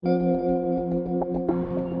We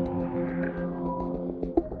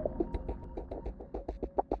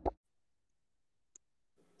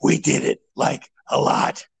did it like a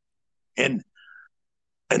lot in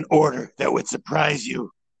an order that would surprise you.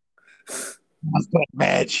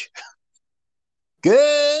 Madge.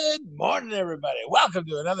 Good morning, everybody. Welcome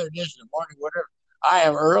to another edition of Morning Order. I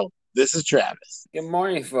am Earl. This is Travis. Good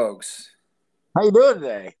morning, folks. How you doing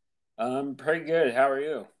today? I'm pretty good. How are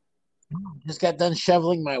you? Just got done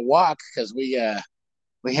shoveling my walk because we had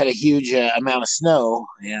a huge amount of snow,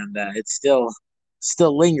 and it's still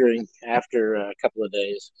lingering after a couple of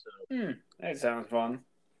days. So That sounds fun.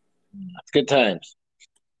 it's good times.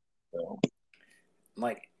 So,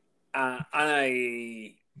 Like,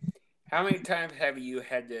 I how many times have you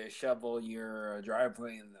had to shovel your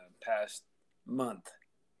driveway in the past month?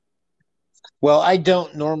 well, I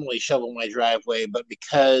don't normally shovel my driveway, but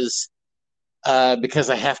because I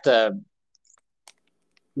have to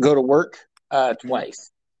go to work Mm.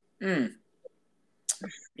 twice. Mm.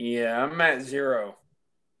 Yeah, I'm at zero.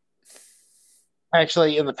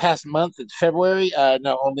 Actually, in the past month, it's February.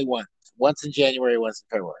 No, only once. Once in January, once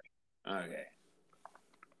in February. Okay.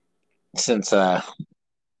 Since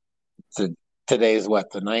today's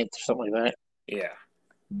what, the ninth or something like that. Yeah.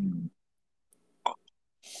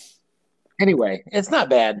 Anyway, it's not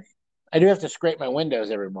bad. I do have to scrape my windows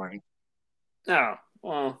every morning. No.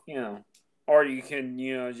 Well, or you can,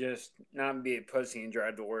 just not be a pussy and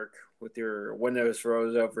drive to work with your windows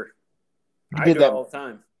rose over. I I did do it that all the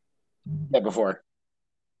time. before.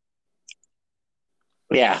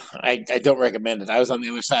 Yeah, I don't recommend it. I was on the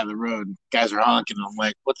other side of the road. Guys were honking. I'm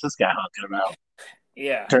like, what's this guy honking about?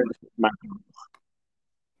 Yeah. Turn my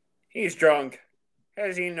He's drunk. How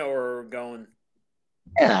does he know where we're going?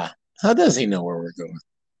 Yeah. How does he know where we're going?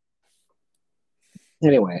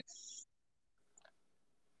 Anyway,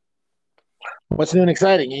 what's new and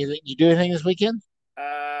exciting? You do anything this weekend?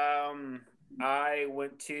 I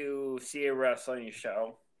went to see a wrestling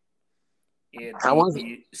show. It How was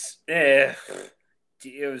it? the eh,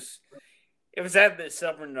 it was at the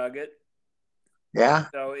Silver Nugget, Yeah.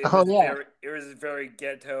 so Oh yeah. it was very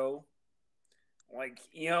ghetto. Like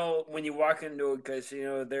when you walk into a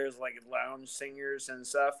casino, there's like lounge singers and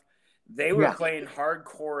stuff. They were Yeah. playing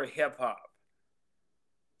hardcore hip hop.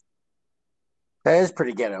 That is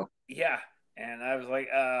pretty ghetto. Yeah, and I was like,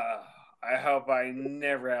 I hope I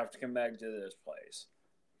never have to come back to this place.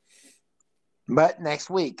 But next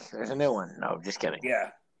week there's a new one. No, just kidding.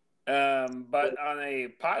 Yeah. But on a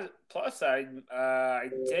plus side, I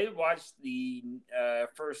did watch the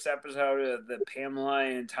first episode of the Pamela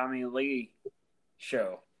and Tommy Lee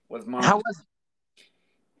show with How mom. was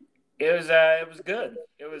It was good.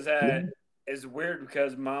 It's weird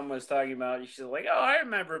because mom was talking about. She's like, "Oh, I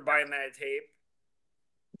remember buying that tape."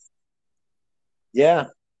 Yeah.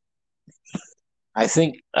 I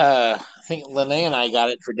think Lene and I got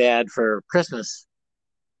it for Dad for Christmas.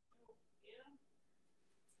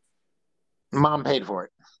 Mom paid for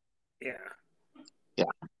it. Yeah, Yeah.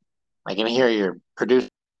 I can hear your producer.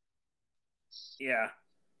 yeah.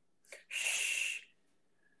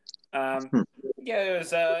 Hmm. Yeah, it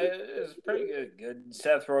was pretty good. Good.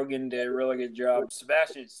 Seth Rogen did a really good job.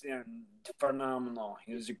 Sebastian Stan, phenomenal.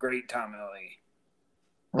 He was a great Tommy Lee.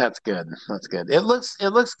 That's good. That's good. It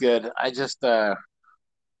looks good. I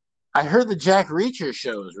heard the Jack Reacher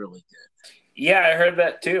show is really good. Yeah, I heard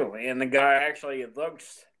that too. And the guy actually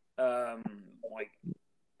looks um, like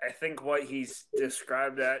I think what he's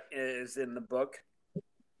described that is in the book.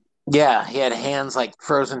 Yeah, he had hands like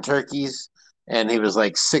frozen turkeys, and he was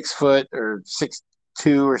like 6 foot or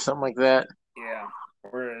 6'2" or something like that. Yeah.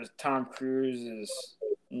 Whereas Tom Cruise is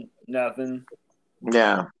nothing.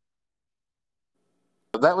 Yeah,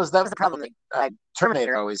 that was the problem that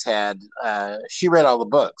Terminator always had. She read all the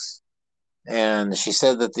books, and she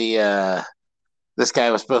said that the this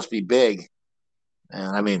guy was supposed to be big,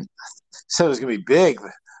 and I mean, said it was gonna be big,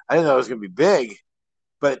 but I didn't know it was gonna be big.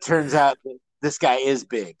 But it turns out that this guy is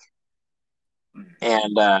big,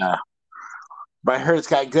 and but I heard it's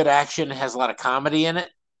got good action, has a lot of comedy in it.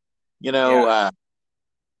 You know, Yeah.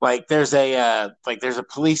 there's a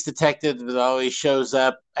police detective that always shows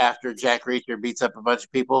up after Jack Reacher beats up a bunch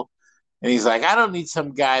of people, and he's like, I don't need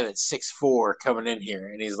some guy that's 6'4" coming in here,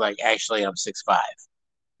 and he's like, actually, I'm 6'5",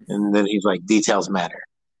 and then he's like, details matter.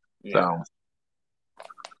 Yeah.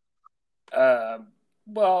 So Uh,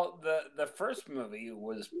 well, the first movie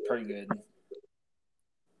was pretty good.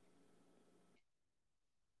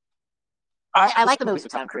 I like the movies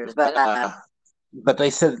with Tom Cruise, but they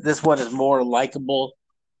said this one is more likable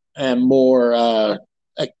and more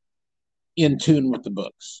in tune with the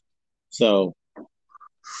books. So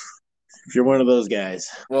if you're one of those guys.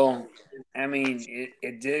 Well, I mean,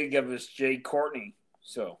 it did give us Jay Courtney,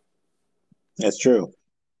 so That's true.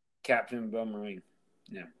 Captain Boomerang.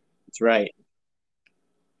 Yeah. That's right.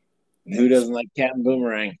 Who doesn't like Captain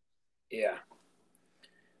Boomerang? Yeah.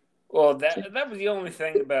 Well, that was the only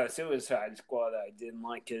thing about Suicide Squad I didn't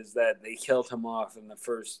like is that they killed him off in the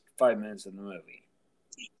first 5 minutes of the movie.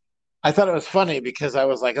 I thought it was funny because I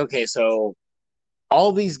was like, okay, so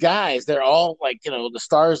all these guys, they're all like, the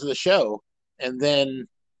stars of the show, and then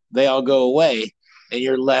they all go away, and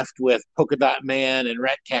you're left with Polka Dot Man and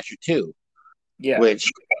Ratcatcher 2, Yeah. which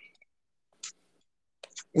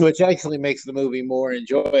actually makes the movie more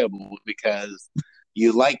enjoyable because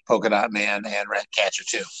you like Polka Dot Man and Ratcatcher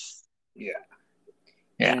 2. Yeah.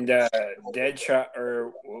 Yeah. And Deadshot,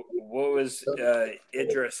 or what was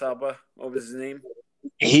Idris Elba? What was his name?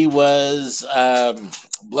 He was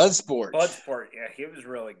Bloodsport. Bloodsport, yeah, he was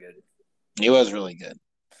really good. He was really good.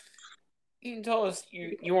 You can tell us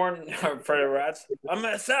you weren't afraid of rats. I'm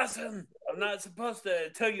an assassin. I'm not supposed to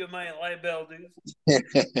tell you my liabilities.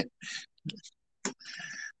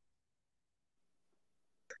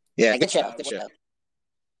 Yeah, good show. Good show.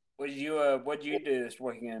 What'd you do this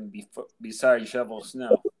weekend besides shovel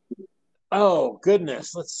snow? Oh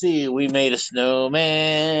goodness, let's see. We made a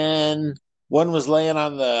snowman. One was laying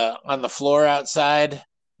on the floor outside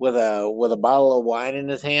with a bottle of wine in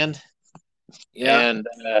his hand. Yeah. And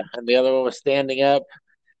the other one was standing up,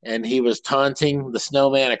 and he was taunting the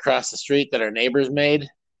snowman across the street that our neighbors made.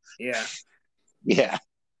 Yeah. Yeah.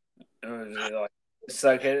 Was it like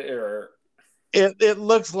suck it or? It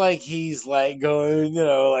looks like he's like going,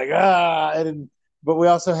 like but we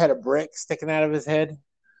also had a brick sticking out of his head.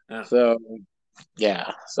 Oh. So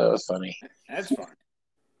yeah, so it's funny. That's fun.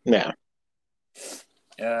 Yeah.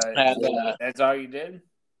 That's all you did?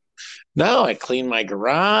 No, I cleaned my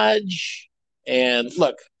garage. And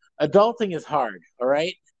look, adulting is hard, all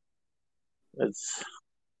right? It's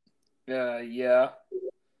yeah.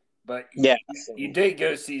 But yeah, you did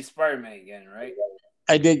go see Spider-Man again, right?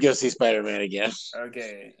 I did go see Spider-Man again.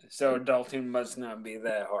 Okay, so adulting must not be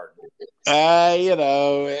that hard.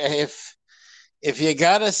 If you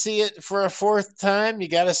gotta see it for a fourth time, you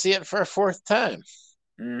gotta see it for a fourth time.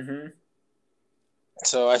 Mm-hmm.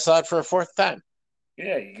 So I saw it for a fourth time.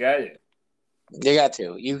 Yeah, you got it. You got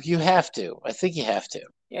to. You have to. I think you have to.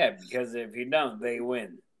 Yeah, because if you don't, they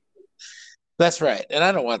win. That's right, and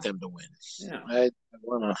I don't want them to win. No. I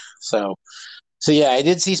want to. So yeah, I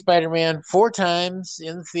did see Spider-Man 4 times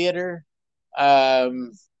in the theater.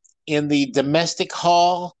 In the domestic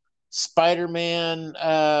hall, Spider-Man,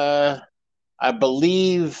 I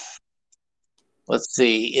believe. Let's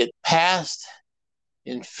see, it passed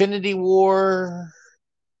Infinity War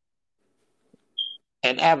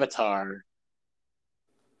and Avatar.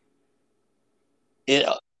 It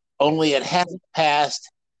hasn't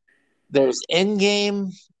passed. There's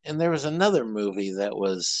Endgame, and there was another movie that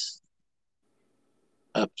was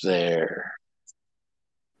up there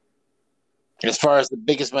as far as the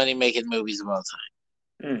biggest money making movies of all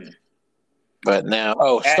time. But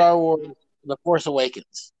now, Star Wars: The Force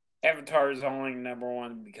Awakens. Avatar is only number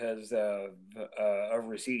one because of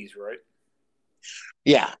overseas, right?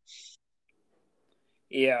 Yeah.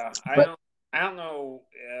 Yeah, I don't know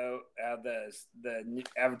the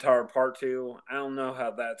Avatar Part 2. I don't know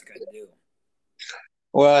how that's gonna do.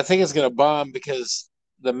 Well, I think it's gonna bomb because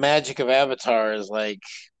the magic of Avatar is like,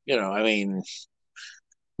 I mean,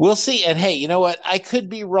 we'll see. And hey, you know what? I could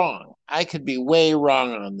be wrong. I could be way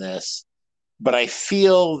wrong on this, but I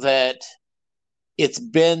feel that it's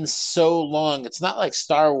been so long. It's not like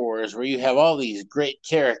Star Wars where you have all these great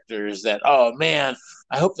characters that, oh man,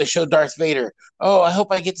 I hope they show Darth Vader. Oh, I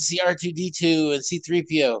hope I get to see R2D2 and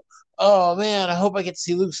C3PO. Oh man, I hope I get to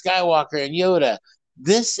see Luke Skywalker and Yoda.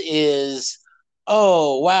 This is,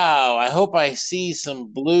 oh wow, I hope I see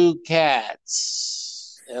some blue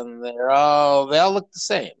cats. And they all look the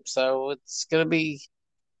same. So it's going to be,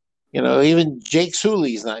 even Jake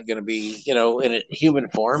Sully's not going to be, in a human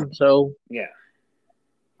form. So yeah.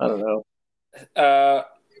 I don't know.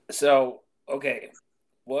 So okay,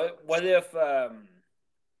 what if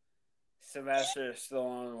Sylvester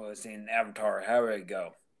Stallone was in Avatar? How would it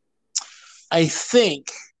go? I think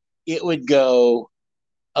it would go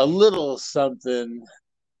a little something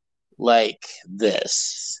like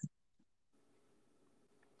this.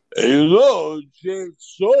 Hey, Jake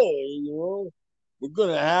Sully, we're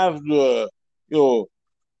gonna have to,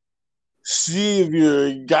 see if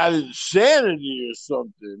you got insanity or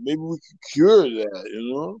something. Maybe we could cure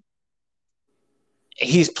that,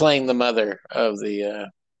 He's playing the mother of the.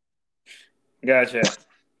 Gotcha.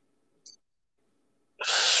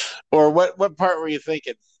 Or what part were you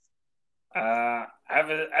thinking? I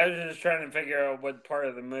was just trying to figure out what part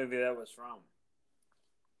of the movie that was from.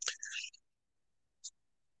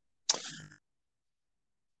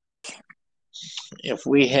 If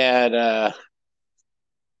we had,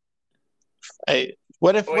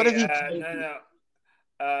 what if Wait, he told no, you? no.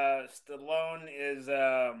 Stallone is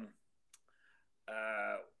uh,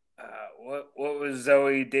 what was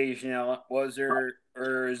Zoe Deschanel? What was her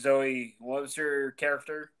or Zoe? What was her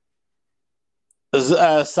character?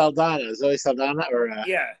 Saldana, Zoe Saldana, or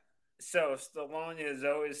Yeah. So Stallone is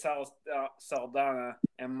Zoe Saldana,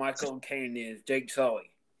 and Michael Caine is Jake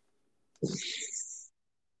Sully.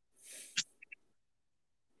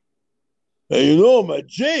 hey, my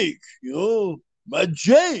Jake, my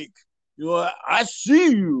Jake, I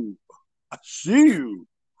see you, I see you,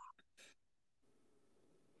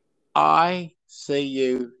 I see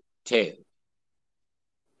you too.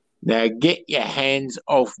 Now get your hands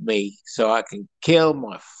off me so I can kill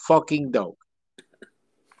my fucking dog.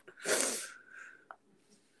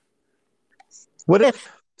 What if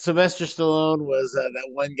Sylvester Stallone was that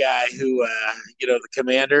one guy who, the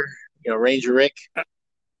commander, Ranger Rick?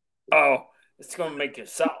 Oh, it's gonna make you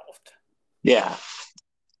soft. Yeah.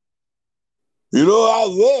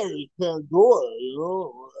 Out there is Pandora,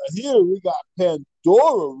 Here we got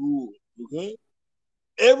Pandora rules, okay?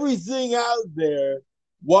 Everything out there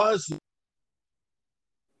wants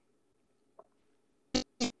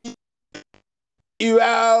you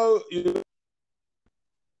out.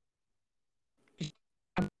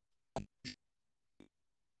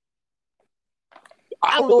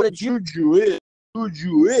 I don't know what a juju is.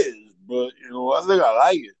 Juju is, but I think I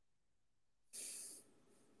like it.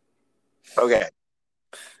 Okay.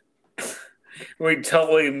 We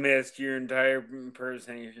totally missed your entire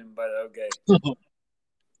impersonation, but okay.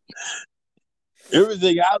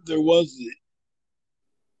 Everything out there wants to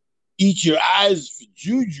eat your eyes for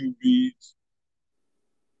juju beads.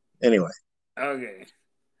 Anyway. Okay.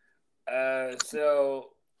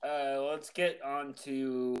 So let's get on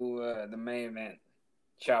to the main event,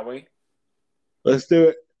 shall we? Let's do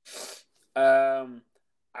it.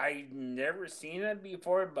 I'd never seen it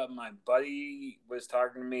before, but my buddy was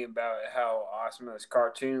talking to me about how awesome this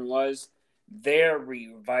cartoon was. They're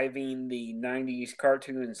reviving the 90s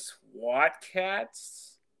cartoon SWAT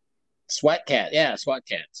Cats. SWAT Cat. Yeah, SWAT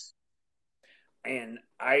Cats. And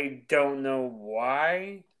I don't know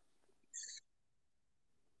why.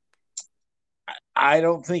 I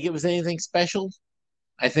don't think it was anything special.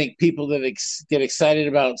 I think people that get excited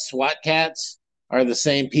about SWAT Cats are the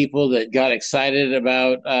same people that got excited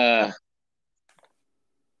about. I'm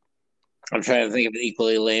trying to think of an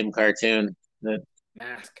equally lame cartoon.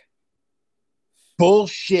 Mask.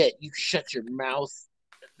 Bullshit! You shut your mouth.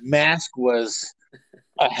 Mask was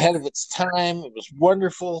ahead of its time. It was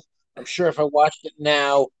wonderful. I'm sure if I watched it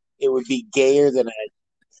now, it would be gayer than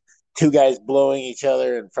two guys blowing each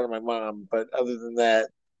other in front of my mom. But other than that,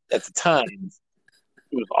 at the time,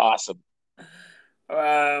 it was awesome.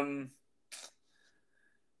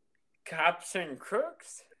 Cops and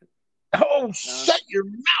Crooks. Oh, shut your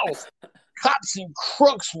mouth! Cops and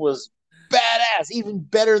Crooks was badass, even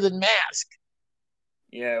better than Mask.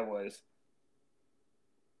 Yeah, it was.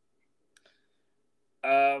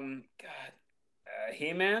 God,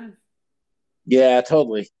 He-Man. Yeah,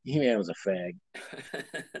 totally. He-Man was a fag.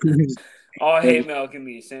 All hate mail can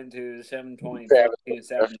be sent to 720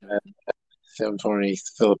 720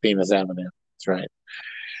 Filipinas Avenue. That's right.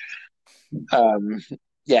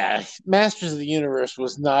 Yeah, Masters of the Universe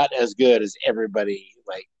was not as good as everybody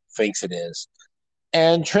thinks it is,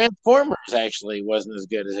 and Transformers actually wasn't as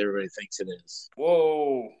good as everybody thinks it is.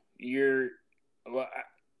 Whoa,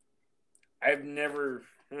 I've never.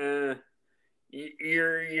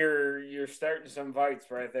 You're starting some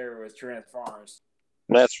fights right there with Transformers.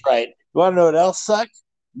 That's right. You want to know what else sucked?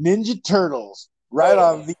 Ninja Turtles. Right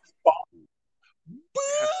on the ball.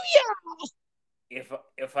 Booyah!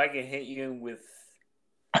 If I can hit you with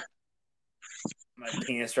my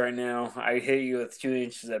penis right now, I hit you with 2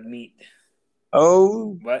 inches of meat.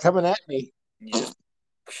 Oh, what? Coming at me. Yeah.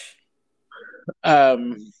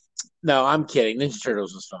 No, I'm kidding. Ninja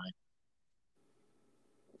Turtles was fine.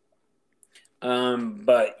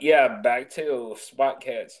 But yeah, back to SWAT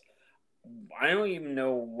Cats. I don't even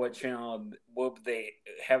know what channel. Will they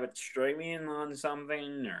have it streaming on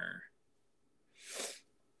something or?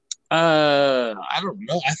 I don't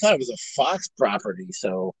know. I thought it was a Fox property,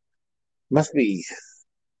 so must be.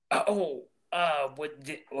 Oh,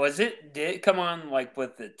 was it? Did it come on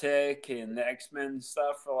with the Tick and the X-Men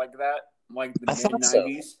stuff or like that, like the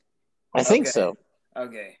mid-90s? I think so.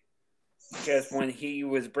 Okay. Because when he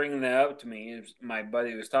was bringing that up to me, my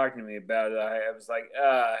buddy was talking to me about it. I was like,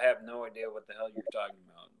 I have no idea what the hell you're talking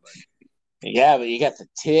about. But Yeah, but you got the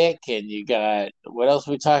Tick, and you got what else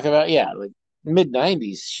we talk about? Yeah, like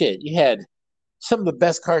mid-90s shit. You had some of the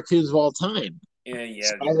best cartoons of all time. yeah,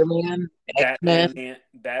 Spider-Man, X-Men.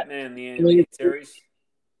 Batman the animated series.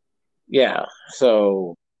 Yeah,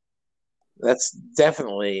 so that's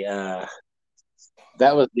definitely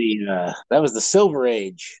that was the silver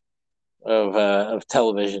age of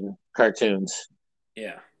television cartoons.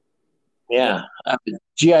 Yeah, the Yeah,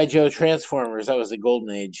 GI Joe Transformers, that was the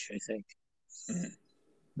golden age, I think. mm.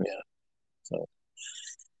 Yeah. So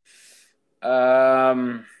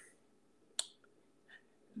um,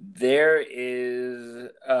 there is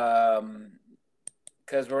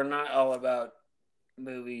because we're not all about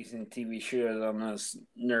movies and TV shows on this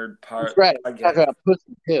nerd that's part right. Talk podcast. about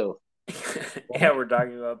Pussy too. Yeah, we're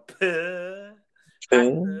talking about.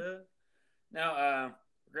 Okay. Now,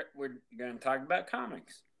 we're going to talk about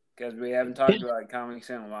comics because we haven't Yeah, talked about comics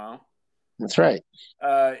in a while. that's right.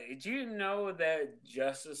 Did you know that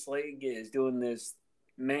Justice League is doing this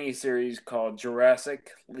mini series called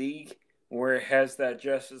Jurassic League, where it has that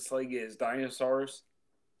Justice League is dinosaurs?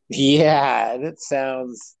 Yeah, that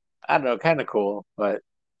sounds, I don't know, kind of cool, but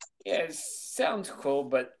Yeah, it sounds cool,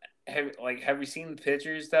 but have you seen the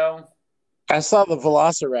pictures though? I saw the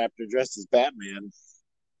Velociraptor dressed as Batman.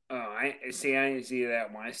 Oh, I see. I didn't see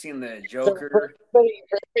that one. I seen the So for Joker.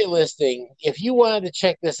 everybody listening, if you wanted to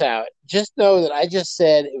check this out, just know that I just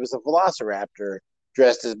said it was a Velociraptor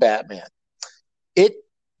dressed as Batman. It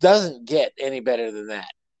doesn't get any better than that.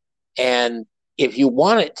 And if you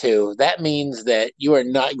want it to, that means that you are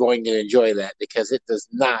not going to enjoy that because it does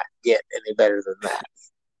not get any better than that.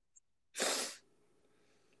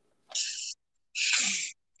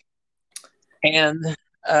 And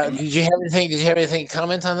did you have anything? Did you have anything to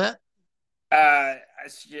comment on that?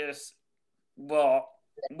 It's just well,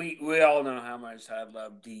 we all know how much I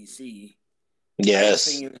love DC. I just Yes,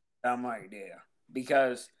 think it's a dumb idea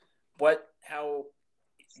because what how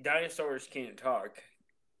dinosaurs can't talk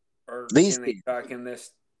or these can they talk in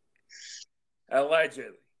this?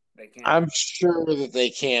 Allegedly, they can't I'm talk. sure that they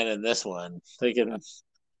can in this one. They can.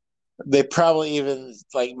 They probably even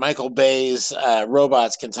like Michael Bay's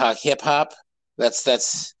robots can talk hip hop.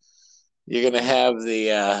 That's you're gonna have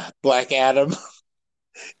the Black Adam.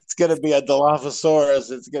 It's gonna be a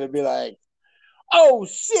Dilophosaurus. It's gonna be like, oh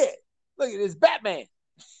shit! Look at this Batman.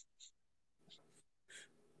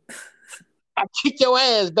 I kick your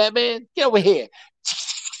ass, Batman. Get over here.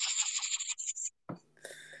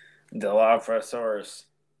 Dilophosaurus.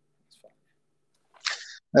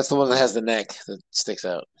 That's the one that has the neck that sticks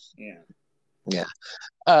out. Yeah.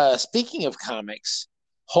 Yeah. Speaking of comics,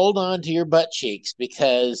 hold on to your butt cheeks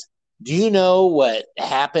because do you know what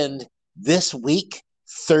happened this week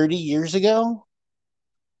 30 years ago?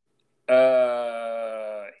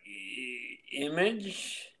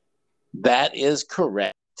 Image. That is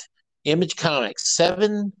correct. Image Comics,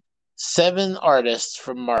 seven artists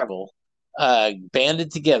from Marvel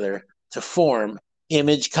banded together to form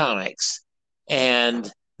Image Comics,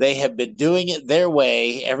 and they have been doing it their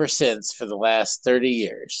way ever since for the last 30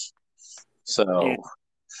 years. So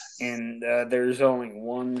And there's only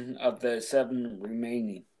one of the seven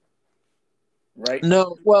remaining, right?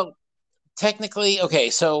 no, well, technically, okay.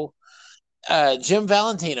 So Jim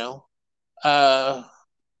Valentino uh,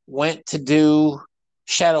 went to do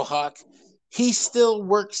Shadowhawk. He still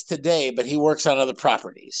works today, but he works on other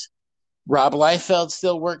properties. Rob Liefeld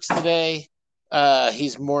still works today.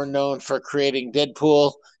 He's more known for creating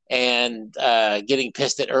Deadpool and getting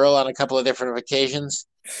pissed at Earl on a couple of different occasions.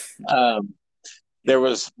 Um, there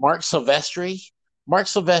was Mark Silvestri. Mark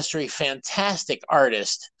Silvestri, fantastic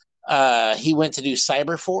artist. He went to do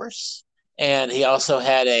Cyberforce, and he also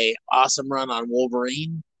had a awesome run on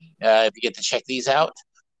Wolverine. If you get to check these out,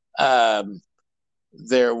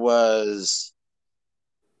 there was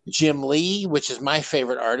Jim Lee, which is my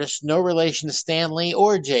favorite artist. No relation to Stan Lee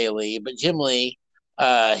or Jay Lee, but Jim Lee.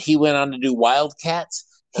 He went on to do Wildcats.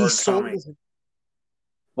 He Or sold Tommy. his.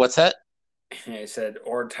 What's that? I said,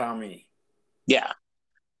 or Tommy. Yeah,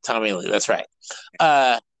 Tommy Lee. That's right.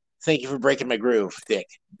 Thank you for breaking my groove, Dick.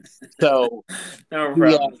 So No he,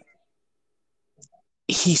 problem.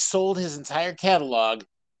 he sold his entire catalog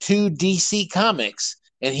to DC Comics,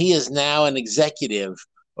 and he is now an executive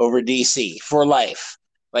over DC for life.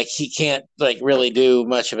 Like he can't like really do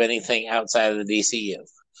much of anything outside of the DCU.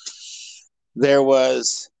 There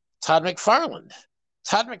was Todd McFarlane.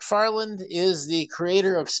 Todd McFarlane is the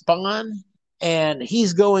creator of Spawn, and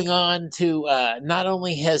he's going on to not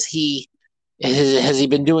only has he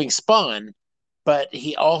been doing Spawn, but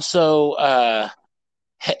he also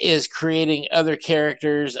is creating other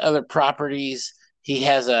characters, other properties. He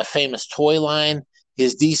has a famous toy line.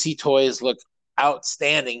 His DC toys look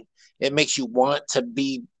outstanding. It makes you want to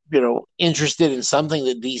be, interested in something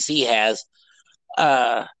that DC has.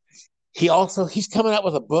 Uh, he's coming out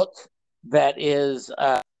with a book that is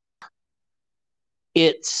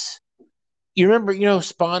it's you remember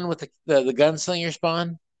Spawn with the gunslinger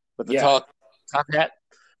Spawn with the Yeah. tall top hat.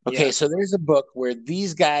 Yeah. Okay, so there's a book where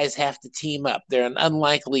these guys have to team up. They're an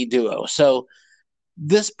unlikely duo. So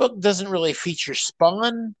this book doesn't really feature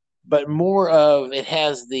Spawn, but more of it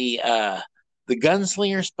has the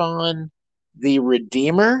gunslinger Spawn, the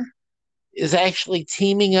Redeemer is actually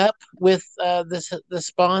teaming up with this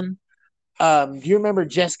Spawn. Do you remember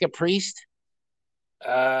Jessica Priest?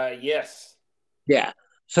 Yes. Yeah.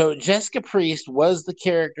 So Jessica Priest was the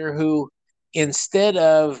character who, instead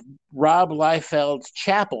of Rob Liefeld's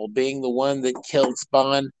Chapel being the one that killed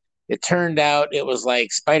Spawn, it turned out it was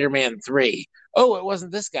like Spider-Man 3. Oh, it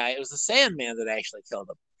wasn't this guy. It was the Sandman that actually killed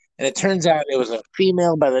him. And it turns out it was a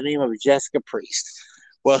female by the name of Jessica Priest.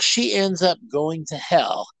 Well, she ends up going to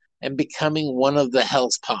hell and becoming one of the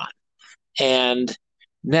Hellspawn. And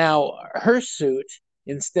now her suit,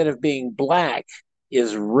 instead of being black,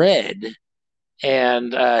 is red,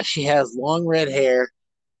 and she has long red hair,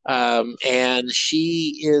 and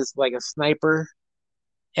she is like a sniper,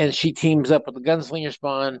 and she teams up with the gunslinger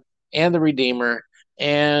Spawn and the Redeemer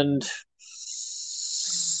and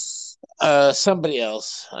somebody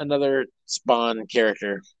else, another Spawn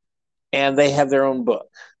character, and they have their own book.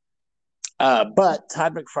 But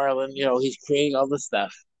Todd McFarlane, he's creating all this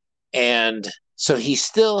stuff, and so he's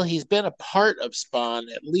been a part of Spawn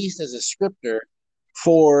at least as a scripter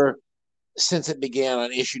for since it began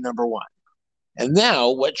on issue number 1. And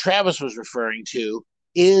now what Travis was referring to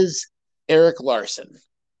is Eric Larson,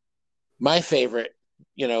 my favorite.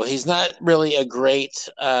 He's not really a great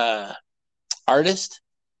artist.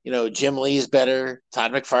 Jim Lee's better,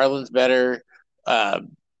 Todd McFarlane's better, uh,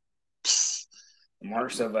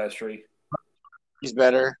 Mark Silvestri. he's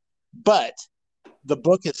better. But the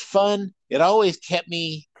book is fun. It always kept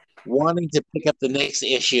me wanting to pick up the next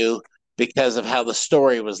issue because of how the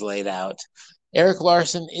story was laid out. Eric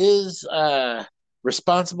Larson is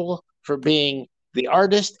responsible for being the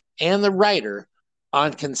artist and the writer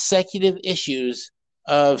on consecutive issues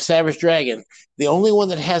of Savage Dragon. The only one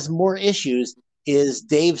that has more issues is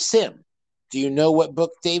Dave Sim. Do you know what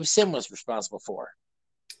book Dave Sim was responsible for?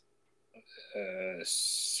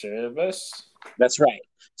 Service? That's right.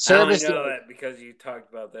 Service. I only know that because you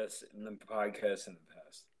talked about this in the podcast in the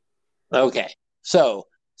past. Okay. So,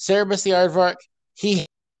 Cerebus the Aardvark, he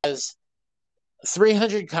has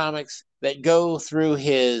 300 comics that go through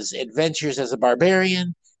his adventures as a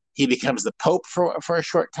barbarian. He becomes the Pope for a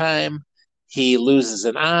short time. He loses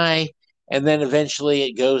an eye. And then eventually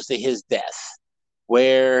it goes to his death,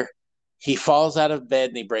 where he falls out of bed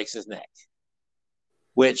and he breaks his neck.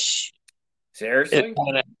 Which. Seriously?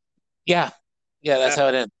 Yeah. Yeah, that's how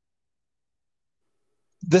it ends.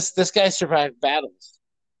 This guy survived battles.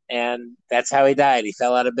 And that's how he died. He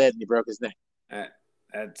fell out of bed and he broke his neck.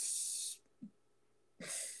 That's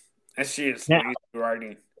just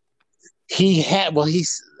writing.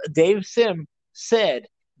 Dave Sim said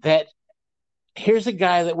that here's a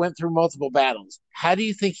guy that went through multiple battles. How do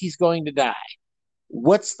you think he's going to die?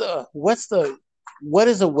 What is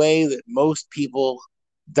a way that most people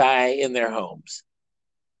die in their homes?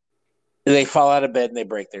 They fall out of bed and they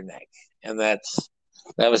break their neck. And that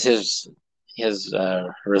was his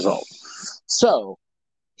result. So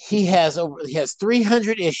he has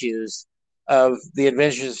 300 issues of the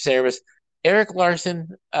Adventures of Cerebus. Eric Larson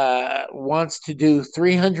wants to do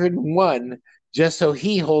 301 just so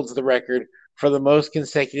he holds the record for the most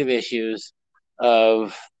consecutive issues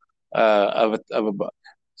of a book.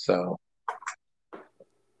 So,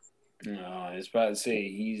 no, I was about to say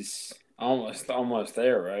he's almost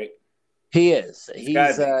there, right? He is.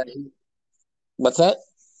 What's that?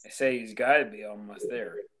 I say he's got to be almost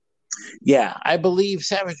there. Yeah, I believe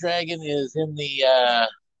Savage Dragon is in the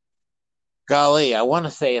golly, I want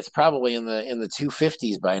to say it's probably in the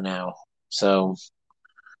 250s by now. So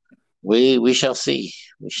we shall see.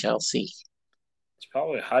 We shall see. It's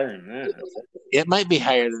probably higher than that. It might be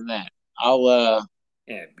higher than that.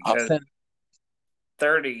 Because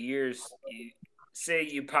 30 years. Say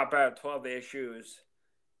you pop out 12 issues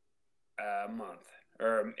a month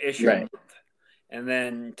or issue a month, and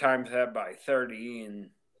then times that by 30 and.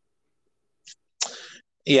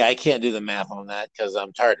 Yeah, I can't do the math on that because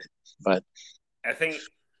I'm retarded. But I think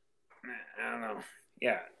I don't know.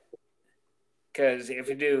 Yeah, because if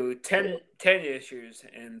you do 10 issues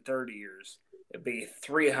in 30 years, it'd be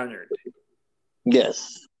 300.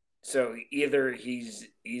 Yes. So either he's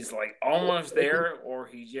like almost there, or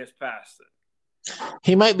he just passed it.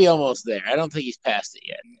 He might be almost there. I don't think he's past it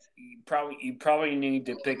yet. You probably need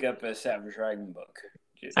to pick up a Savage Dragon book.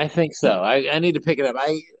 I think so. I need to pick it up.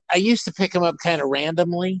 I used to pick him up kind of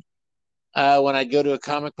randomly when I'd go to a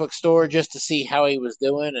comic book store just to see how he was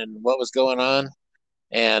doing and what was going on.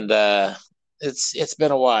 And it's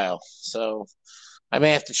been a while, so I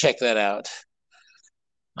may have to check that out.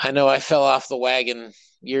 I know I fell off the wagon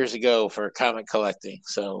years ago for comic collecting,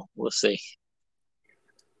 so we'll see.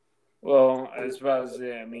 Well, I suppose,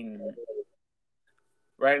 I mean,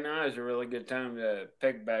 right now is a really good time to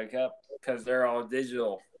pick back up because they're all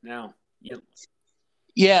digital now.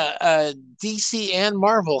 Yeah, DC and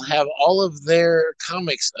Marvel have all of their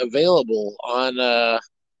comics available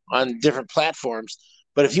on different platforms.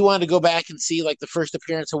 But if you want to go back and see like the first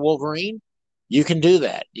appearance of Wolverine, you can do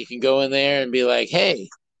that. You can go in there and be like, "Hey,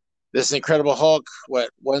 this is Incredible Hulk. What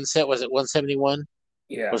one set was it? 171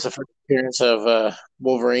 Yeah. was the first appearance of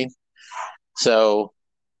Wolverine." So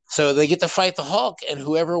so they get to fight the Hulk, and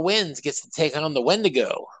whoever wins gets to take on the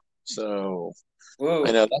Wendigo. So Whoa.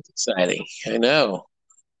 I know that's exciting. I know.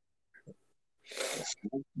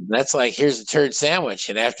 That's like here's a turd sandwich,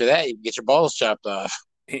 and after that you get your balls chopped off.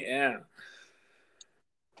 Yeah.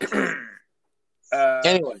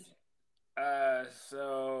 Anyway,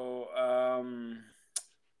 So,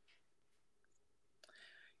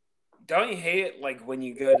 don't you hate it like when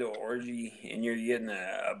you go to an orgy and you're getting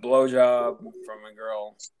a blowjob from a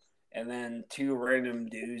girl, and then two random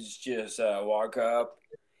dudes just walk up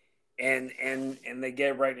and they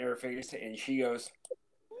get right in her face, and she goes,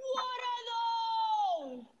 "What are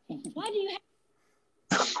those? Why do you have?"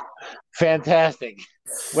 fantastic!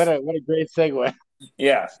 What a great segue.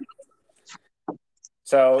 Yeah.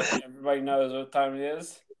 So everybody knows what time it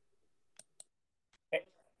is.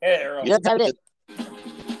 Hey, Earl. Yeah, time it is.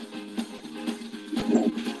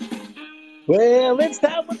 Well, it's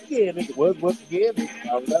time again. It's once again.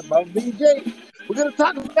 It's about DJ. We're gonna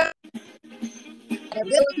talk about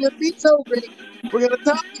the beat so great. We're gonna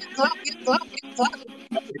talk.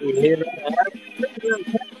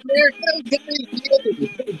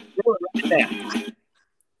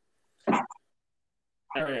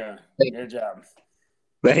 There we go. Good job.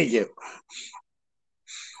 Thank you.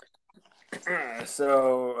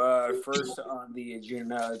 So, first on the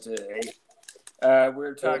agenda today, we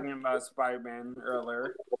were talking about Spider-Man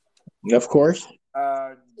earlier. Of course.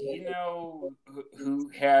 Do you know who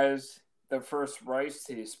has the first rights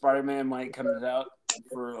to Spider-Man when it comes out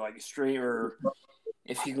for like stream, or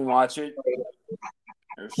if you can watch it?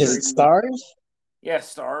 Is it Stars? Yeah,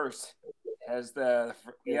 Stars has the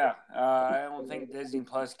I don't think Disney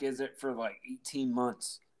Plus gives it for like 18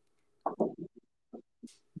 months.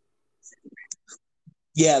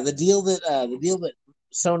 Yeah, the deal that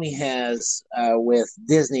Sony has with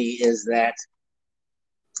Disney is that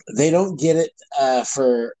they don't get it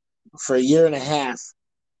for a year and a half.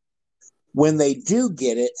 When they do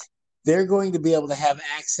get it, they're going to be able to have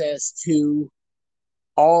access to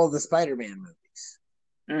all the Spider-Man movies.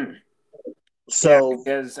 Mm. So yeah,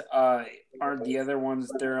 because aren't the other ones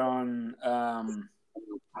they're on?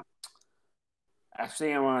 I've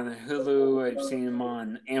seen them on Hulu. I've seen them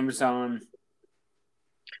on Amazon.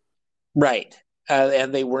 Right,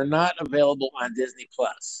 and they were not available on Disney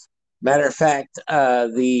Plus. Matter of fact,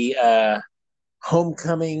 the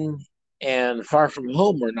Homecoming and Far From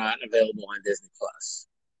Home were not available on Disney Plus.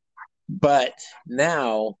 But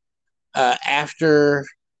now, after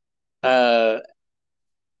uh,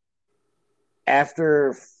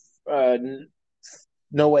 after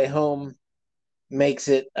No Way Home makes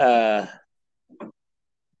it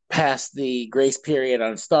past the grace period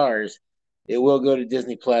on Stars, it will go to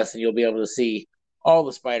Disney Plus, and you'll be able to see all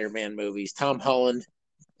the Spider-Man movies, Tom Holland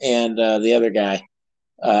and the other guy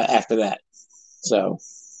after that. So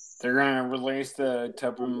they're gonna release the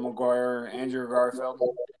Tobey Maguire, Andrew Garfield.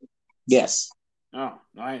 Yes. Oh,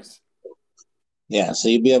 nice. Yeah, so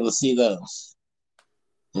you'll be able to see those.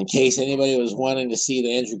 In case anybody was wanting to see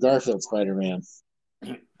the Andrew Garfield Spider-Man.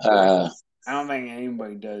 I don't think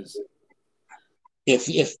anybody does. If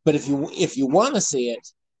you want to see it,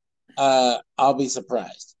 I'll be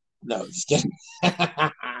surprised. No, just kidding.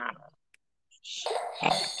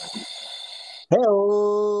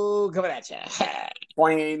 Hello, coming at you.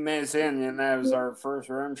 28 minutes in, and that was our first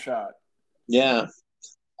rim shot. Yeah.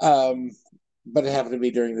 But it happened to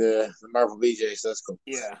be during the Marvel BJ, so that's cool.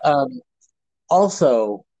 Yeah.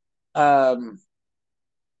 Also, a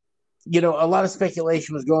lot of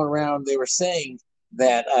speculation was going around. They were saying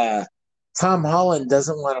that Tom Holland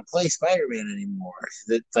doesn't want to play Spider-Man anymore.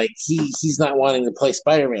 That like he's not wanting to play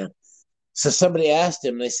Spider-Man. So somebody asked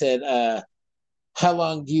him. They said, "How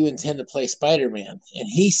long do you intend to play Spider-Man?" And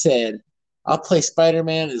he said, "I'll play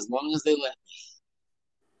Spider-Man as long as they let me."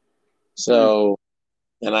 Hmm. So,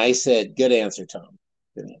 and I said, "Good answer, Tom.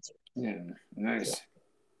 Good answer." Yeah, So, nice.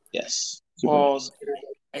 yes, super nice. Well,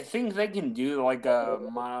 I think they can do like a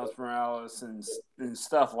Miles Morales and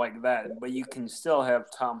stuff like that, but you can still have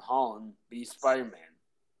Tom Holland be Spider Man.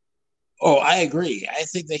 Oh, I agree. I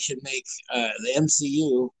think they should make the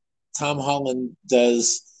MCU. Tom Holland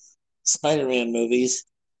does Spider-Man movies,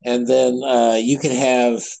 and then you could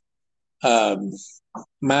have um,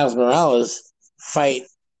 Miles Morales fight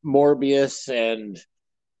Morbius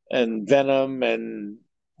and Venom and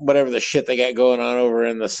whatever the shit they got going on over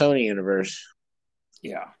in the Sony universe.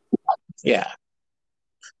 Yeah. Yeah,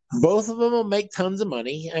 both of them will make tons of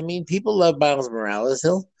money. I mean, people love Miles Morales.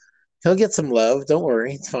 He'll get some love. Don't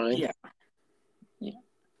worry, it's fine. Yeah. Yeah.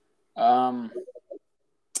 Um,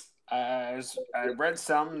 I read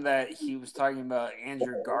some that he was talking about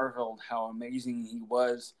Andrew Garfield, how amazing he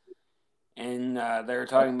was, and they were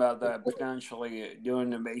talking about the potentially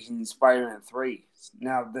doing Amazing Spider-Man 3.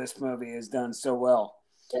 Now this movie has done so well,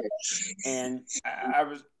 and I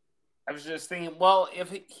was just thinking, well, if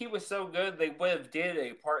he was so good, they would have did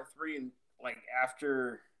a part 3 and like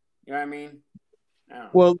after, you know what I mean? I don't know.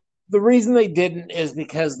 Well, the reason they didn't is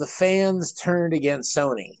because the fans turned against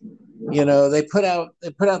Sony. You know, they put out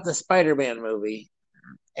the Spider-Man movie,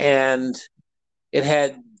 and it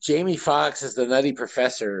had Jamie Foxx as the Nutty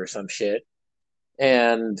Professor or some shit,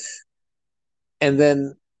 and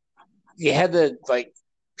then you had to like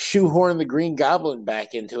shoehorn the Green Goblin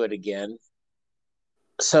back into it again.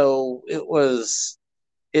 So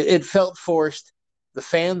it felt forced. The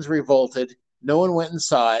fans revolted. No one went and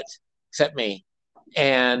saw it except me,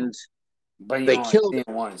 and But you they only killed seen it.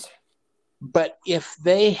 it once. But if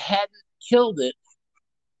they hadn't killed it,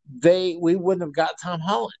 we wouldn't have got Tom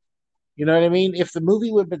Holland. You know what I mean? If the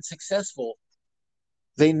movie would have been successful,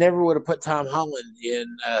 they never would have put Tom Holland in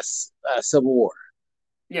Civil War.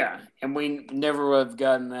 Yeah, and we never would have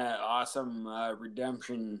gotten that awesome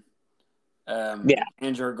redemption Yeah,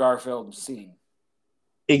 Andrew Garfield scene.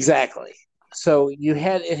 exactly. So it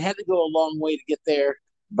had to go a long way to get there,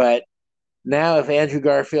 but now if Andrew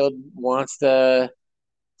Garfield wants to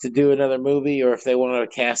do another movie or if they want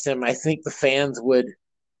to cast him, I think the fans would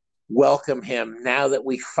welcome him now that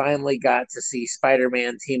we finally got to see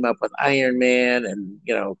Spider-Man team up with Iron Man and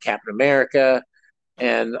Captain America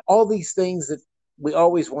and all these things that we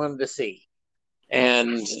always wanted to see.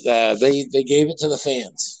 And they gave it to the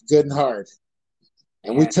fans, good and hard,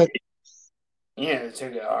 and we And took it. yeah, it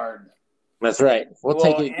took it hard. That's right. We'll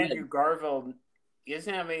take Well, it Andrew again. Garfield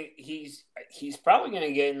isn't having he's probably going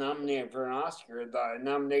to get nominated for an Oscar. The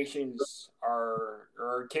nominations are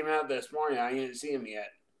or came out this morning. I didn't see them yet.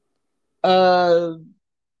 Uh,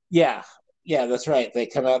 yeah, yeah, that's right. They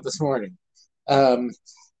come out this morning. Um,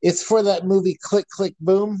 it's for that movie Click Click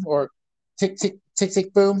Boom or Tick Tick Tick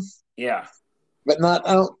Tick Boom, Yeah. but not.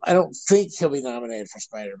 I don't think he'll be nominated for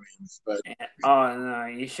Spider Man. But Oh no,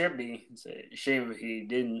 he should be. It's a shame if he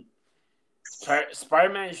didn't.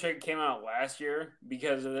 Spider Man should have came out last year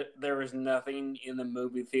because there was nothing in the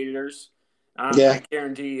movie theaters. yeah, I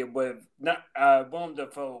guarantee it would have not. Willem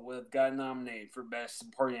Dafoe would have got nominated for Best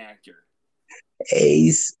Supporting Actor. hey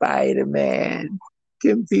Spider Man,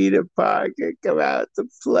 can Peter Parker come out to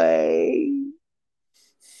play?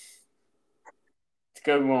 It's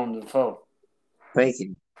good Willem Dafoe. Thank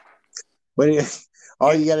you. But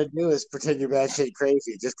all Yeah, you got to do is pretend you're batshit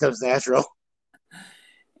crazy. It just comes natural.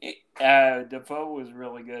 Dafoe was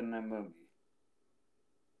really good in that movie.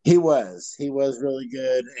 He was really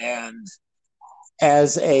good, and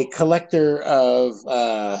as a collector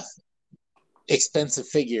of expensive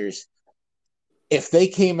figures, if they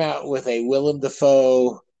came out with a Willem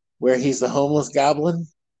Dafoe where he's the homeless goblin,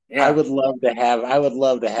 Yeah, I would love to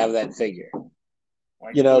have that figure.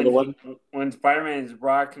 like You know, the one. when Spider Man is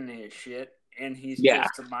rocking his shit and he's Yeah,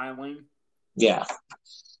 just smiling. yeah.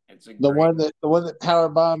 It's a The great. one that power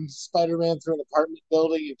bombed Spider-Man through an apartment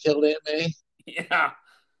building and killed Aunt May. Yeah, yeah,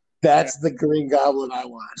 That's the Green Goblin I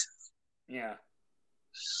want. yeah.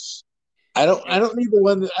 I don't need the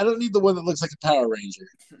one that looks like a Power Ranger.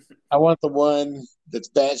 I want the one that's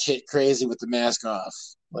batshit crazy with the mask off.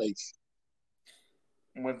 Like,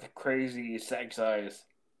 With crazy sex eyes.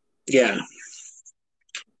 yeah.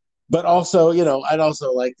 But also, I'd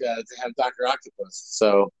also like to have Doctor Octopus.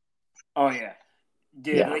 So, Oh yeah.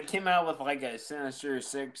 Dude, if yeah. they came out with like a Sinister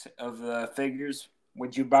Six of the figures,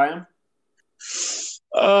 would you buy them?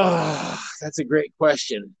 That's a great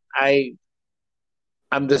question.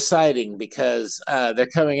 I'm deciding because they're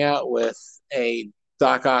coming out with a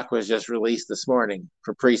Doc Ock was just released this morning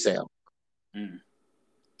for pre-sale, Mm.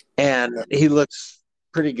 and he looks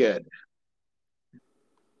pretty good.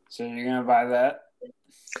 So you're gonna buy that?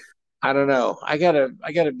 I don't know. I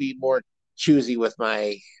gotta be more choosy with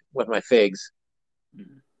my figs.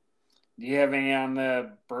 Mm. Do you have any on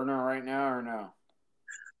the burner right now or no?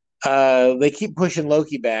 They keep pushing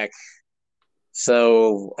Loki back,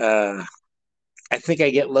 so I think I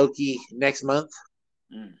get Loki next month.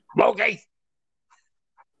 Mm. Loki,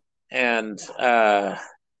 and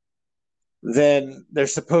then they're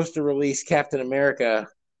supposed to release Captain America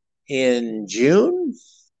in June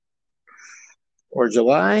or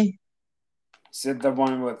July. Is it the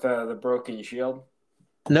one with the broken shield?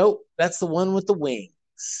 Nope, that's the one with the wings.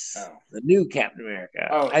 Oh, The new Captain America.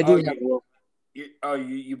 oh, I oh, do have.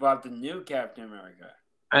 you bought the new Captain America.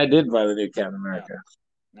 I did buy the new Captain Oh, America.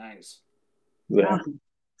 nice. Yeah,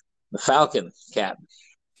 the Falcon Cap.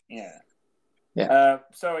 Yeah. Yeah.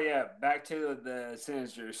 So yeah, back to the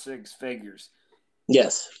Sinister Six figures.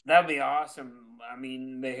 Yes. That'd be awesome. I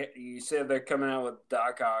mean, you said they're coming out with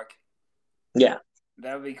Doc Ock. Yeah.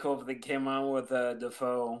 That'd be cool if they came out with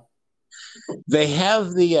Defoe. They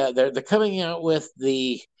have they're coming out with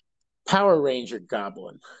the Power Ranger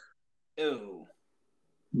Goblin, Ooh.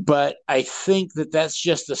 but I think that that's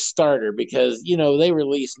just a starter because they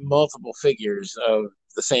release multiple figures of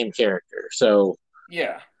the same character. So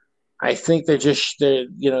Yeah. I think they're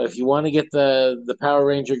if you want to get the Power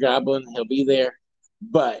Ranger Goblin, he'll be there,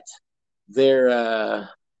 but they're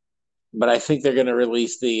but I think they're going to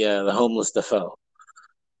release the homeless Defoe,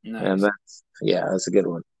 and Nice. that's a good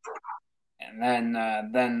one.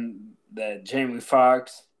 And then the Jamie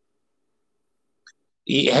Foxx.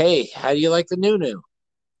 Hey, how do you like the new?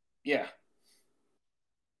 Yeah.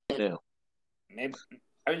 New. Maybe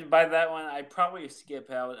I would buy that one. I'd probably skip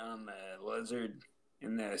out on the Lizard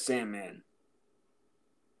and the Sandman.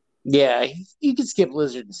 Yeah, you could skip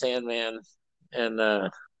Lizard and Sandman,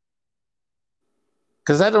 and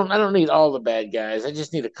because I don't need all the bad guys. I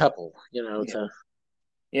just need a couple, Yeah. to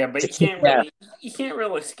Yeah, but to kick ass. you can't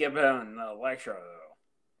really skip out on Electro though,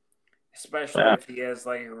 especially Uh, if he has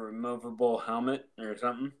like a removable helmet or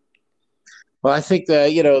something. well, I think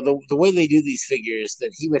the way they do these figures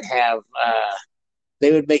that he would have,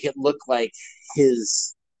 they would make it look like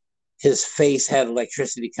his his face had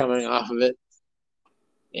electricity coming off of it,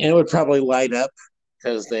 and it would probably light up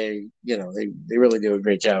because they really do a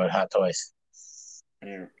great job at Hot Toys.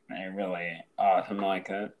 They're really awesome like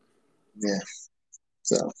that. Yeah.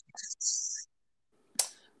 So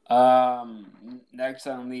Next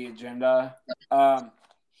on the agenda,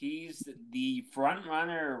 he's the front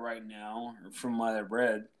runner right now, from what I've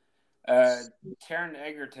read. Taron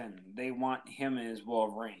Egerton, they want him as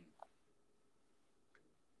Wolverine.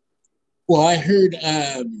 well, I heard.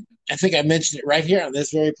 I think I mentioned it right here on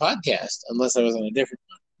this very podcast, unless I was on a different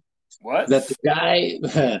one. That What? the guy,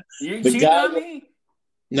 You the cheating guy. on me?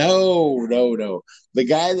 No. The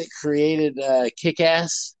guy that created Kick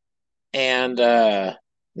Ass and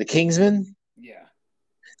the Kingsman. Yeah.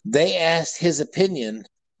 They asked his opinion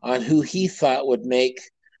on who he thought would make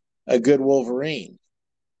a good Wolverine,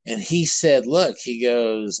 and he said, "Look," he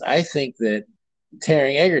goes, "I think that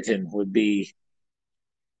Taron Egerton would be."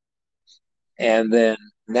 And then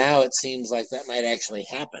now it seems like that might actually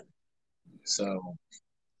happen. So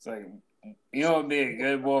It's like, what would be a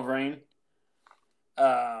good Wolverine?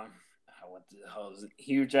 Um, what the hell is it?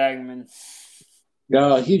 Hugh Jackman.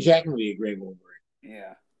 no, Hugh Jackman would be a great Wolverine.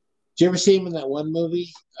 Yeah. Did you ever see him in that one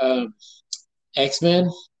movie, X-Men?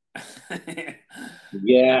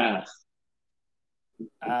 Yeah.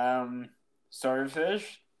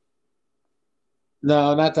 Swordfish.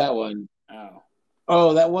 No, not that one. Oh,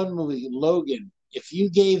 Oh, that one movie, Logan. If you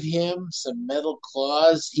gave him some metal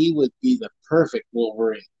claws, he would be the perfect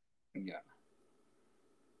Wolverine. yeah.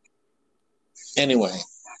 Anyway,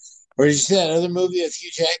 or did you see that other movie with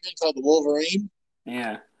Hugh Jackman called The Wolverine?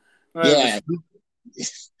 Yeah. Well, Yeah. it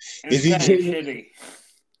If was he kind of gave him, shitty.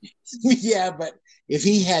 yeah, but if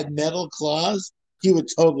he had metal claws, he would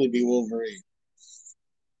totally be Wolverine.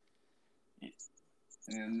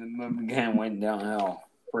 And the movie kind of went downhill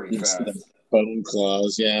pretty Instead of fast. bone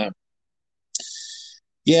claws, yeah.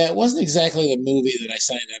 Yeah, it wasn't exactly the movie that I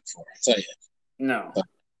signed up for, I'll tell you. No. But,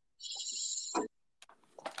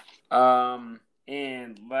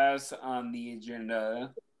 And last on the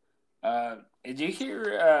agenda, did you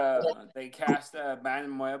hear they cast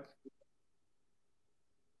Madam Web?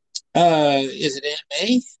 is it Aunt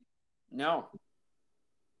May? No.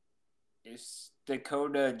 It's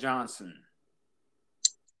Dakota Johnson.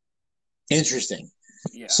 Interesting.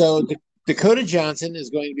 Yeah. So Dakota Johnson is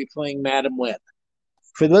going to be playing Madam Web.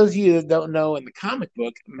 For those of you that don't know, in the comic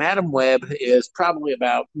book, Madam Web is probably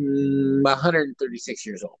about 136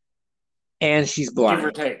 years old, and she's Give or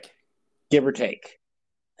blind, take. give or take.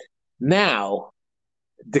 Now,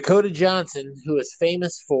 Dakota Johnson, who is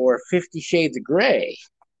famous for 50 Shades of Grey,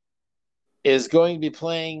 is going to be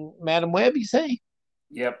playing Madam Web, you say?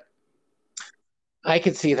 Yep. I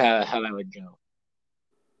could see how that would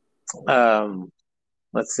go.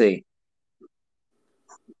 Let's see.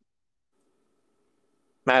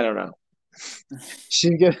 I don't know.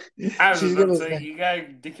 She's gonna. I was She's about to gonna say, say. you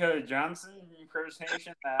got Dakota Johnson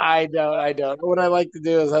impersonation. I don't. I don't. What I like to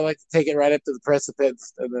do is I like to take it right up to the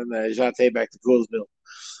precipice and then jante back to Coolsville.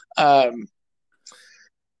 Um.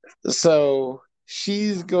 So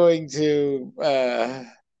she's going to.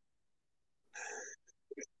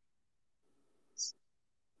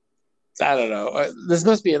 I don't know. This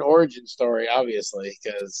must be an origin story, obviously,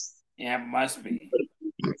 because Yeah, it must be.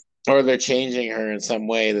 or they're changing her in some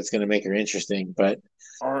way that's going to make her interesting. But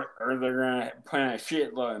Or they're gonna put on a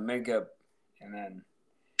shitload of makeup and then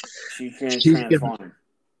she's gonna she's gonna, transform.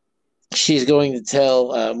 she's going to tell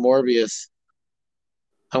Morbius,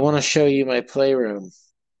 "I want to show you my playroom,"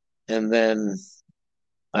 and then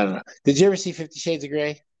I don't know. Did you ever see 50 Shades of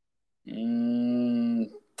Grey?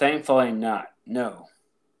 Thankfully not. No.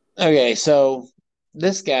 Okay, so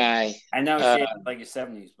this guy, I know uh, she had like a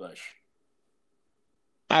 70s bush.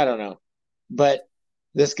 I don't know, but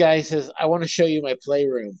this guy says, "I want to show you my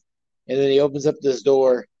playroom," and then he opens up this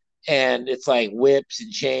door, and it's like whips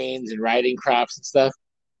and chains and riding crops and stuff.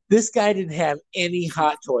 This guy didn't have any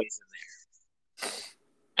hot toys in there,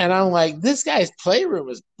 and I'm like, this guy's playroom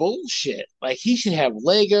is bullshit. Like he should have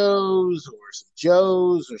Legos or some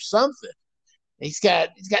Joes or something. He's got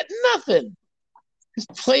nothing. His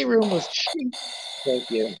playroom was cheap. Thank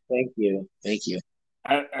you, thank you, thank you.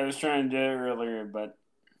 I was trying to do it earlier, but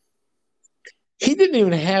He didn't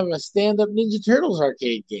even have a stand-up Ninja Turtles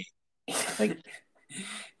arcade game. Like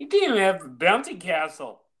you didn't even have a bounty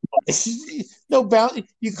castle. no bouncy.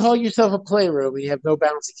 You call yourself a playroom and you have no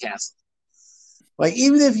bouncy castle. Like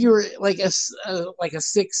even if you were like a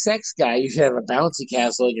sick sex guy, you should have a bouncy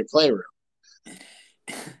castle in your playroom. You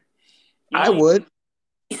I only would.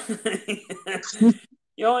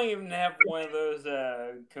 you don't even have one of those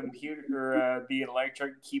computer or the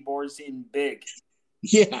electric keyboards in big.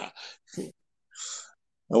 Yeah.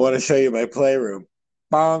 I want to show you my playroom.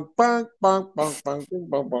 Bonk, bonk, bonk, bonk, bonk,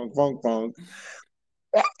 bonk, bonk, bonk,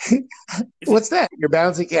 bonk. What's that? Your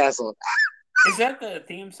bouncy castle. Is that the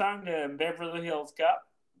theme song to Beverly Hills Cop?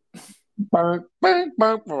 Bonk, bonk,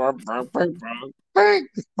 bonk, bonk, bonk, bonk, bonk, bonk,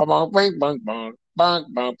 bonk, bonk, bonk, bonk, bonk,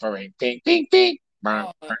 bonk, bonk, ping, ping, ping,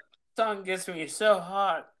 bonk. Oh, that song gets me so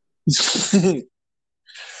hot.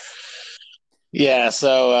 Yeah,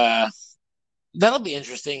 so that'll be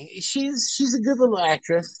interesting. She's a good little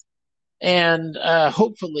actress, and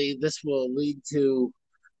hopefully this will lead to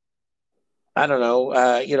I don't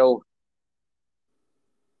know,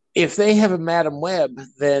 if they have a Madam Web,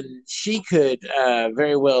 then she could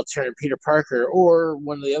very well turn Peter Parker or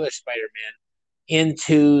one of the other Spider-Man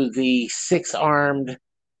into the six-armed.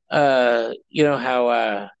 You know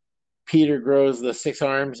how Peter grows the six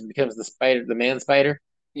arms and becomes the man spider.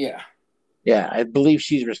 Yeah. Yeah, I believe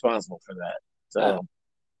she's responsible for that. Oh.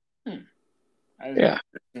 So, Yeah.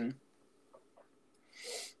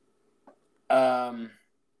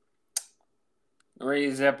 Ready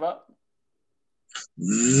to zip up?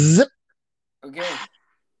 Zip. Okay.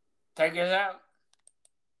 Take us out.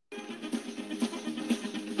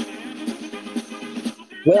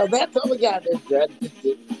 Well, that's all we got there, Brad.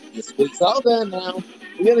 This week's all done now.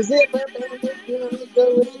 We're gonna zip up and we're gonna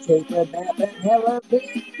go and take a nap and have a big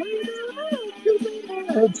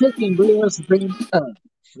chicken burrito supreme.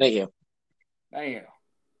 Thank you. Thank you.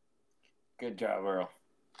 Good job, Earl.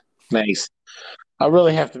 Nice. I'll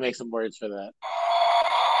really have to make some words for that.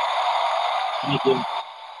 Thank you.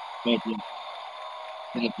 Thank you.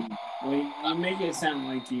 Thank you. Well, you make it sound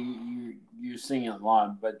like you sing a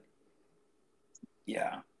lot, but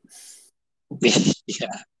yeah. Yeah.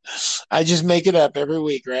 I just make it up every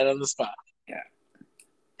week right on the spot.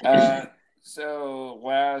 Yeah. So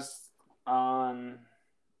last on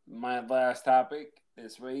my last topic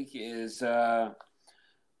this week is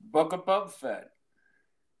Book of Boba Fett.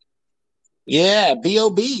 Yeah,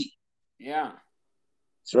 B.O.B. Yeah.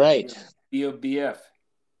 That's right. B.O.B.F.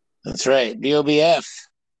 That's right. B.O.B.F.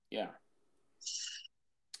 Yeah.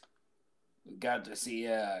 We got to see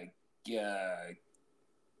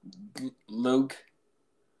Luke.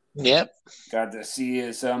 Yep. Got to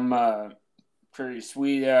see some pretty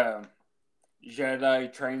sweet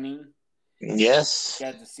Jedi training. Yes.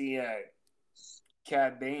 Got to see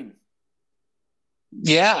Cad Bane.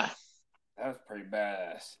 Yeah, That was pretty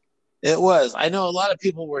badass. it was. I know a lot of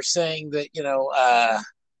people were saying that,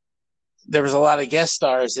 there was a lot of guest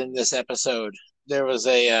stars in this episode. There was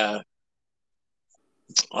a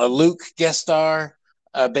Luke guest star,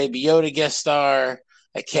 a Baby Yoda guest star,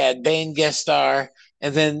 a Cad Bane guest star,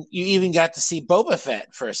 and then you even got to see Boba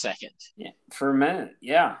Fett for a second. Yeah, for a minute.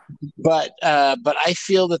 Yeah. But I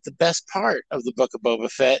feel that the best part of the Book of Boba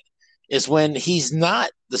Fett is when he's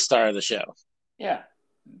not the star of the show. Yeah.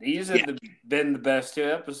 These have been the best 2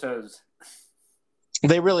 episodes.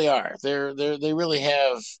 They really are. They really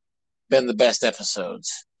have been the best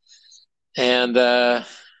episodes. And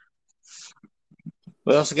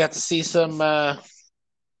we also got to see some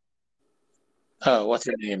what's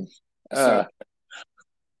her name? So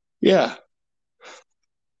Yeah.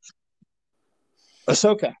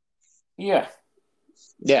 Ahsoka. yeah.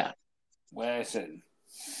 Yeah. What I said.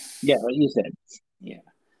 Yeah, what you said. Yeah.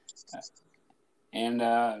 And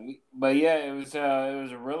but yeah, it was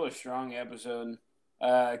a really strong episode.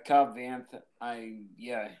 Cobb Vanth, I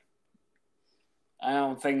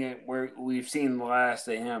don't think we've seen the last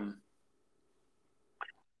of him.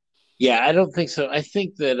 Yeah, I don't think so. I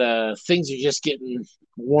think that things are just getting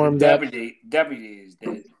warmed up. Deputy is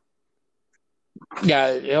dead.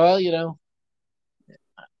 Yeah, well,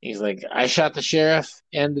 he's like, I shot the sheriff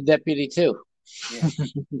and the deputy too. Yeah.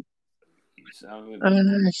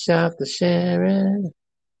 I shot the sheriff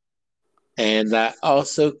and I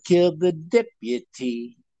also killed the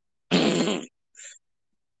deputy.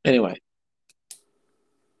 Anyway.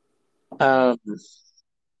 That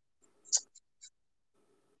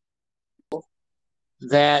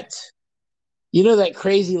that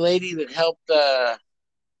crazy lady that helped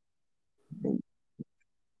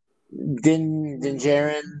Din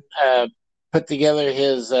Djarin put together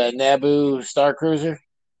his Naboo Star Cruiser.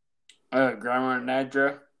 Grandma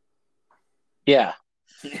Nadra. Yeah,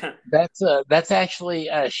 Yeah. that's actually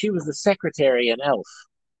she was the secretary in Elf.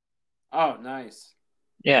 Oh, nice.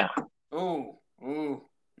 Yeah. Ooh,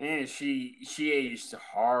 man, she aged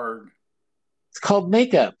hard. It's called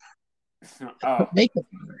makeup. Oh, makeup.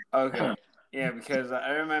 Okay. Yeah, because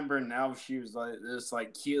I remember now she was like this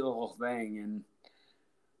cute little thing, and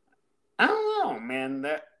I don't know, man.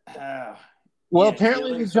 Well, yeah,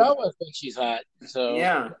 apparently the Jawas think she's hot. So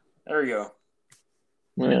yeah, there we go.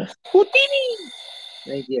 Yeah.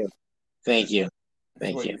 Thank you. Thank you.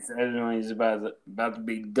 Thank you. He said when he's about to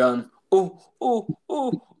be done. Houdini!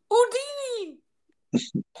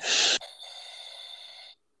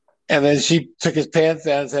 And then she took his pants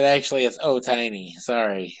down and said, actually, it's tiny.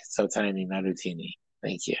 Sorry. So tiny, not Utini.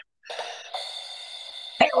 Thank you.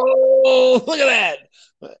 Oh, look at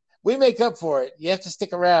that. We make up for it. You have to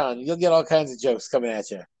stick around. You'll get all kinds of jokes coming at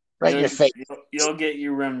you. Right in your face. You'll get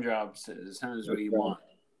your rim jobs as soon as you want.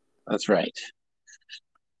 That's right.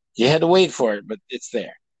 You had to wait for it, but it's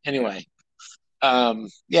there. Anyway.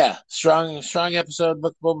 Yeah, strong episode,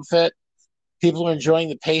 Book of Boba Fett. People are enjoying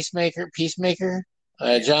the Peacemaker.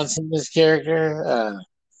 John Cena's character.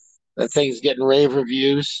 That thing's getting rave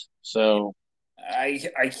reviews. So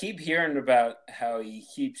I keep hearing about how he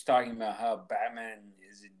keeps talking about how Batman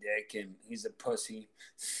is a dick and he's a pussy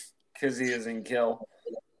because he doesn't kill.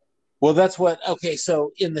 Well, that's what. Okay,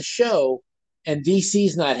 so in the show, and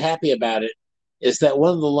DC's not happy about it, is that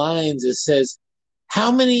one of the lines says,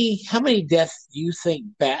 "How many deaths do you think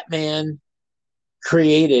Batman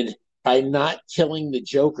created by not killing the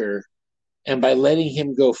Joker and by letting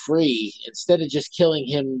him go free instead of just killing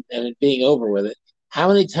him and it being over with it? How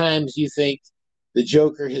many times do you think the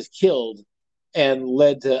Joker has killed and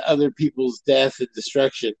led to other people's death and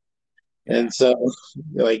destruction?" Yeah. And so,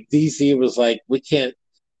 DC was like, we can't.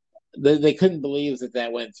 They couldn't believe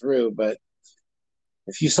that went through, but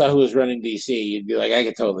if you saw who was running DC, you'd be like, I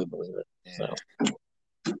could totally believe it. Yeah.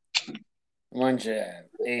 So, bunch of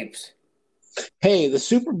apes. Hey, the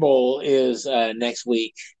Super Bowl is next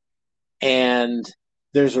week, and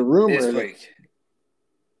there's a rumor. This week.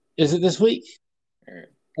 Is it this week?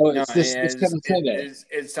 Oh, no, it's this coming Sunday.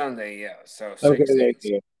 It's Sunday, yeah. So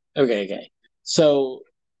okay. So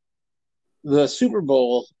the Super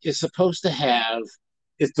Bowl is supposed to have.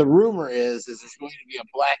 If the rumor is there's going to be a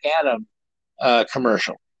Black Adam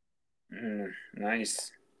commercial.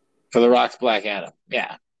 Nice. For The Rock's Black Adam.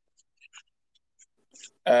 Yeah.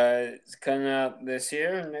 It's coming out this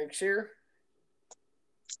year, next year?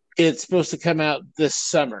 It's supposed to come out this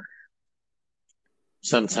summer.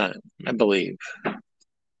 Sometime, I believe.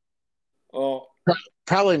 Well,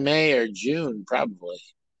 probably May or June, probably.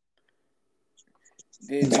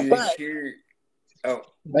 Did you hear? Oh.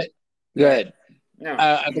 Go ahead. No.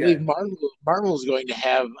 I believe Marvel is going to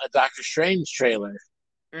have a Doctor Strange trailer.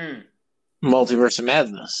 Mm. Multiverse of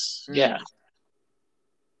Madness. Mm. Yeah.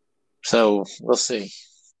 So we'll see.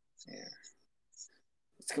 Yeah.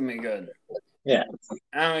 It's gonna be good. Yeah.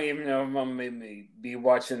 I don't even know if I'm gonna be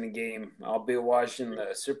watching the game. I'll be watching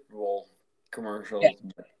the Super Bowl commercials. Yeah.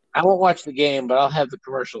 I won't watch the game, but I'll have the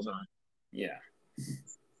commercials on. Yeah.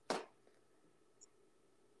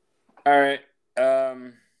 All right.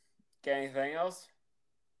 Got anything else?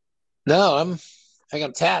 No, I think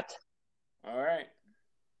I'm tapped. All right.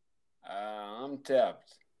 I'm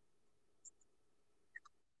tapped.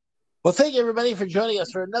 Well, thank you everybody for joining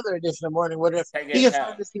us for another edition of Morning Woodruff. Take You it can find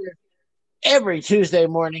tapped. us here every Tuesday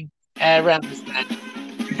morning around this time.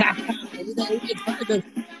 You can find us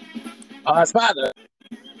on Spotify.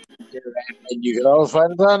 And you can also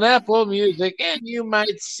find us on Apple Music, and you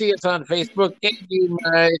might see us on Facebook, and you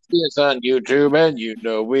might see us on YouTube, and you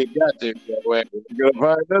know we got to go and you're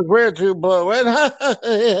gonna find us where to blow it.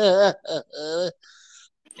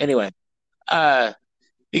 Anyway,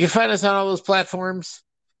 you can find us on all those platforms,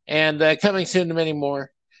 and coming soon to many more.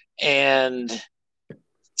 And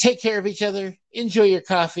take care of each other, enjoy your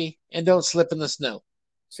coffee, and don't slip in the snow.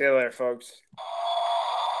 See you later, folks.